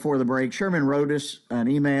mentioned before the break, Sherman wrote us an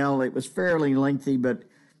email. It was fairly lengthy, but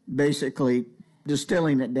basically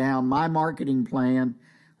distilling it down, my marketing plan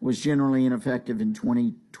was generally ineffective in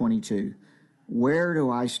 2022. Where do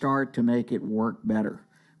I start to make it work better?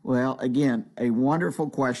 Well, again, a wonderful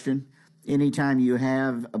question. Anytime you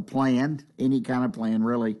have a plan, any kind of plan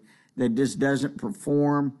really, that just doesn't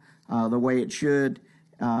perform the way it should,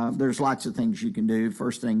 there's lots of things you can do.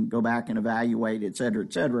 First thing, go back and evaluate, et cetera,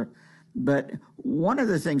 et cetera. But one of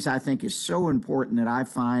the things I think is so important that I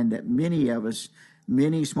find that many of us,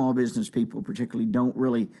 many small business people particularly, don't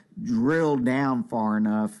really drill down far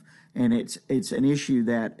enough. And it's an issue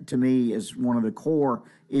that, to me, is one of the core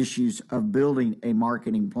issues of building a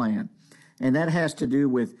marketing plan. And that has to do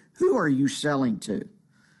with, who are you selling to?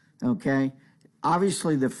 Okay?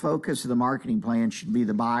 Obviously, the focus of the marketing plan should be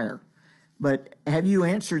the buyer. But have you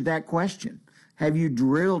answered that question? Have you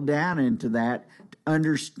drilled down into that to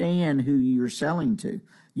understand who you're selling to?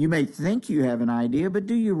 You may think you have an idea, but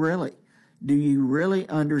do you really? Do you really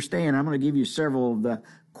understand? I'm going to give you several of the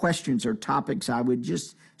questions or topics I would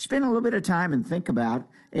just spend a little bit of time and think about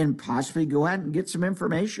and possibly go out and get some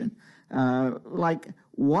information. Like,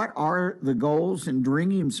 what are the goals and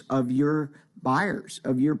dreams of your buyers,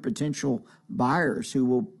 of your potential buyers who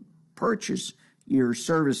will purchase your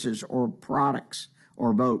services or products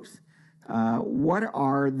or both? What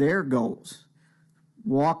are their goals?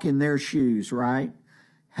 Walk in their shoes, right?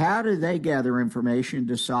 How do they gather information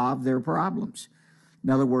to solve their problems? In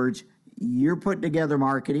other words, You're putting together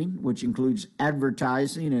marketing, which includes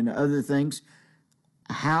advertising and other things.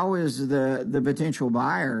 How is the potential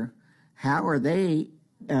buyer, how are they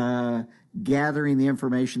gathering the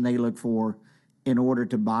information they look for in order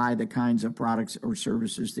to buy the kinds of products or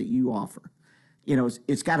services that you offer? You know,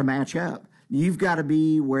 it's got to match up. You've got to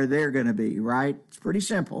be where they're going to be, right? It's pretty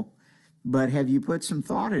simple. But have you put some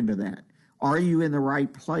thought into that? Are you in the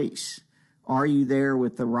right place? Are you there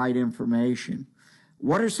with the right information?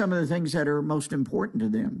 What are some of the things that are most important to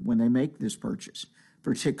them when they make this purchase,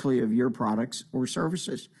 particularly of your products or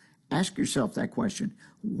services? Ask yourself that question.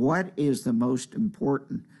 What is the most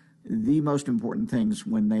important things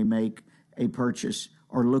when they make a purchase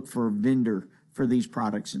or look for a vendor for these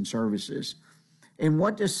products and services? And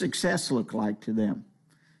what does success look like to them?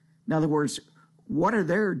 In other words, what are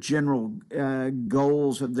their general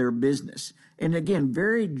goals of their business? And again,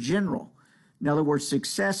 very general. In other words,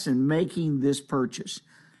 success in making this purchase.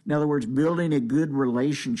 In other words, building a good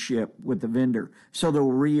relationship with the vendor so they'll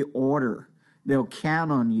reorder. They'll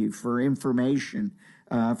count on you for information,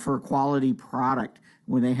 for a quality product.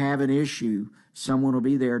 When they have an issue, someone will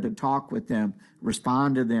be there to talk with them,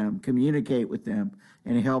 respond to them, communicate with them,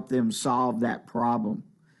 and help them solve that problem.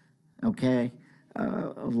 Okay?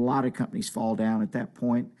 A lot of companies fall down at that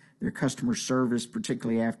point. Their customer service,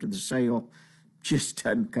 particularly after the sale, just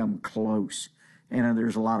doesn't come close. And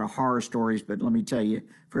there's a lot of horror stories, but let me tell you,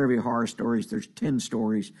 for every horror stories, there's 10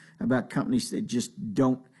 stories about companies that just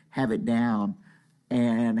don't have it down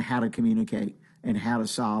and how to communicate and how to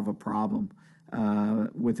solve a problem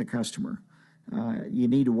with a customer. You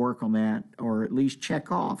need to work on that, or at least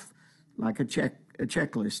check off, like a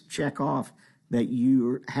checklist, check off that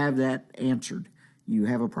you have that answered. You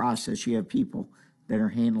have a process, you have people that are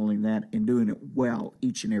handling that and doing it well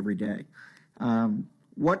each and every day.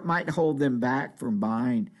 What might hold them back from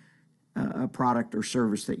buying a product or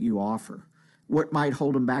service that you offer? What might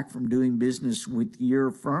hold them back from doing business with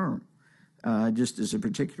your firm? Just as a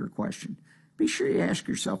particular question. Be sure you ask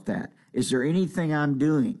yourself that. Is there anything I'm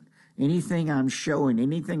doing, anything I'm showing,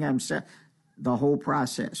 anything I'm saying, the whole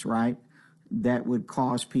process, right, that would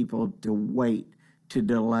cause people to wait, to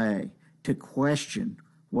delay, to question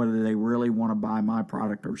whether they really want to buy my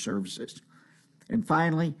product or services? And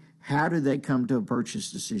finally, how do they come to a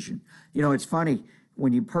purchase decision? You know, it's funny,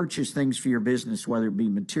 when you purchase things for your business, whether it be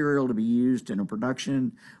material to be used in a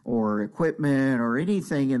production or equipment or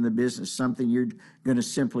anything in the business, something you're going to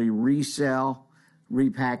simply resell,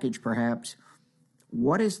 repackage perhaps,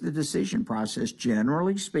 what is the decision process,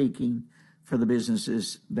 generally speaking, for the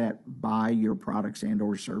businesses that buy your products and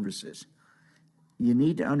or services? You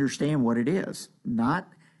need to understand what it is, not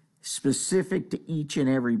specific to each and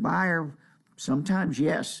every buyer. Sometimes,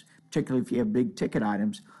 yes, particularly if you have big ticket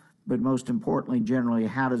items, but most importantly, generally,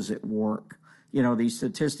 how does it work? You know, these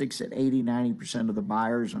statistics at 80, 90% of the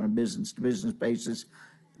buyers on a business-to-business basis,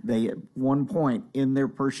 they at one point in their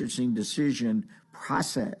purchasing decision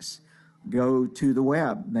process go to the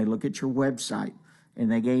web. They look at your website,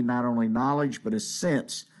 and they gain not only knowledge, but a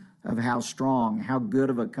sense of how strong, how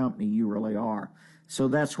good of a company you really are. So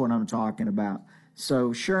that's what I'm talking about.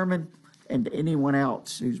 So Sherman and anyone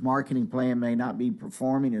else whose marketing plan may not be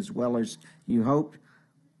performing as well as you hoped,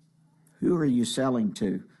 who are you selling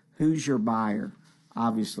to? Who's your buyer?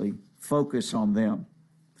 Obviously, focus on them.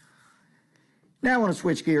 Now I want to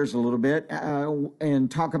switch gears a little bit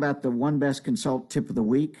and talk about the One Best Consult tip of the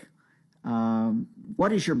week.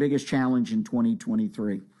 What is your biggest challenge in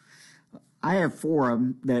 2023? I have 4 of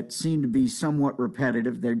them that seem to be somewhat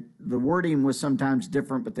repetitive. The wording was sometimes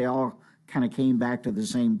different, but they all kind of came back to the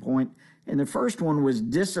same point. And the first one was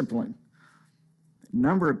discipline. A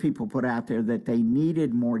number of people put out there that they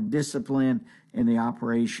needed more discipline in the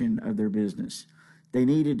operation of their business. They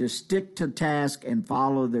needed to stick to task and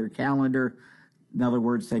follow their calendar. In other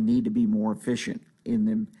words, they need to be more efficient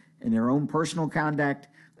in their own personal conduct,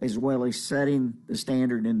 as well as setting the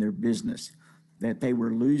standard in their business, that they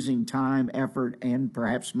were losing time, effort, and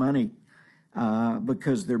perhaps money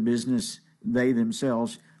because their business, they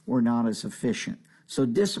themselves, were not as efficient. So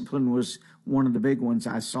discipline was one of the big ones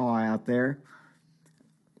I saw out there.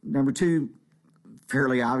 Number 2,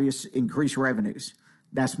 fairly obvious, increase revenues.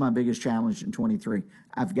 That's my biggest challenge in 23.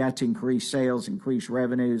 I've got to increase sales, increase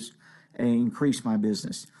revenues, and increase my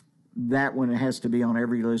business. That one has to be on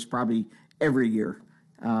every list, probably every year,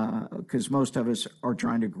 because most of us are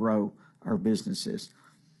trying to grow our businesses.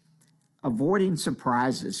 Avoiding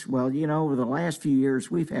surprises. Well, you know, over the last few years,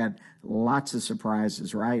 we've had lots of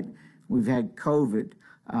surprises, right? We've had COVID.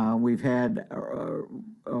 We've had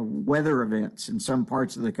weather events in some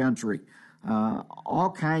parts of the country.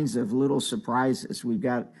 All kinds of little surprises. We've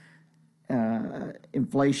got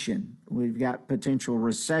inflation. We've got potential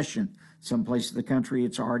recession. Some places of the country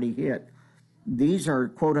it's already hit. These are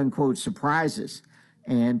quote unquote surprises,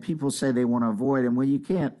 and people say they want to avoid them. Well, you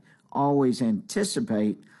can't always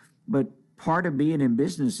anticipate, but part of being in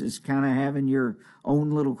business is kind of having your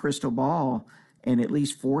own little crystal ball and at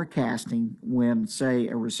least forecasting when, say,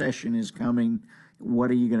 a recession is coming. What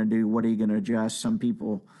are you going to do? What are you going to adjust? Some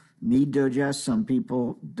people need to adjust. Some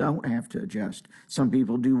people don't have to adjust. Some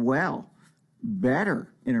people do well,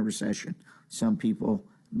 better in a recession. Some people,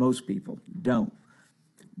 most people, don't.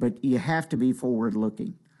 But you have to be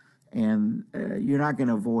forward-looking, and you're not going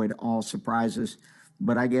to avoid all surprises.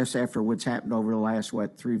 But I guess after what's happened over the last,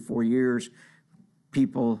 3-4 years,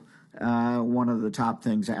 people, one of the top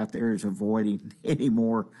things out there is avoiding any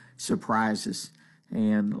more surprises.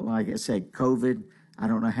 And like I said, COVID, I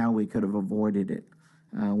don't know how we could have avoided it.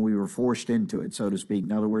 We were forced into it, so to speak.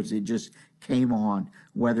 In other words, it just came on.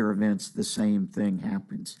 Weather events, the same thing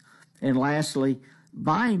happens. And lastly,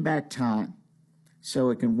 buying back time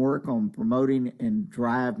so it can work on promoting and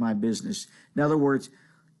drive my business. In other words,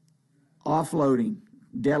 offloading,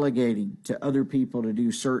 delegating to other people to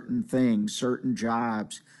do certain things, certain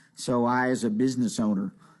jobs, so I, as a business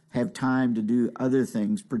owner, have time to do other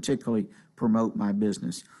things, particularly promote my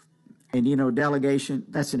business. And, delegation,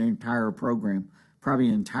 that's an entire program, probably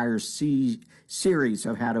an entire series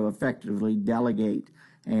of how to effectively delegate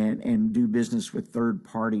and do business with third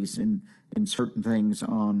parties and certain things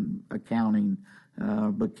on accounting,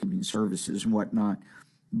 bookkeeping services and whatnot.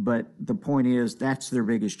 But the point is, that's their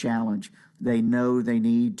biggest challenge. They know they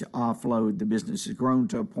need to offload. The business has grown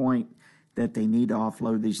to a point that they need to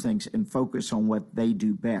offload these things and focus on what they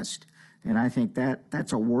do best. And I think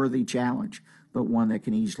that's a worthy challenge, but one that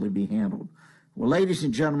can easily be handled. Well, ladies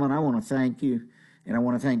and gentlemen, I want to thank you, and I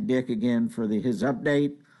want to thank Dick again for his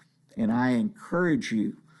update. And I encourage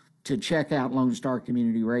you to check out Lone Star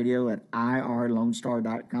Community Radio at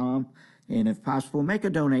irlonestar.com. And if possible, make a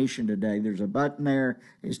donation today. There's a button there,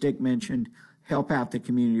 as Dick mentioned. Help out the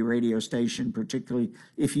community radio station, particularly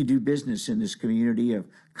if you do business in this community of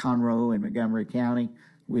Conroe and Montgomery County.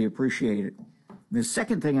 We appreciate it. The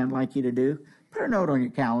second thing I'd like you to do, put a note on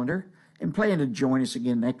your calendar and plan to join us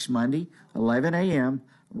again next Monday, 11 a.m.,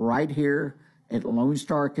 right here at Lone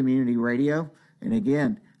Star Community Radio. And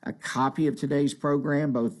again, a copy of today's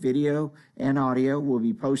program, both video and audio, will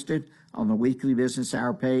be posted on the Weekly Business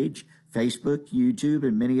Hour page, Facebook, YouTube,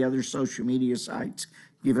 and many other social media sites.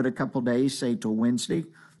 Give it a couple days, say till Wednesday.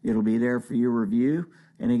 It'll be there for your review.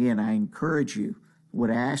 And again, I encourage you,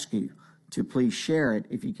 would ask you to please share it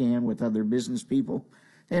if you can with other business people.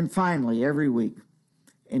 And finally, every week,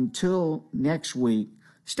 until next week,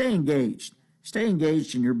 stay engaged. Stay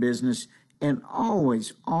engaged in your business and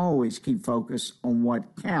always, always keep focused on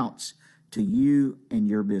what counts to you and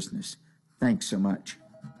your business. Thanks so much.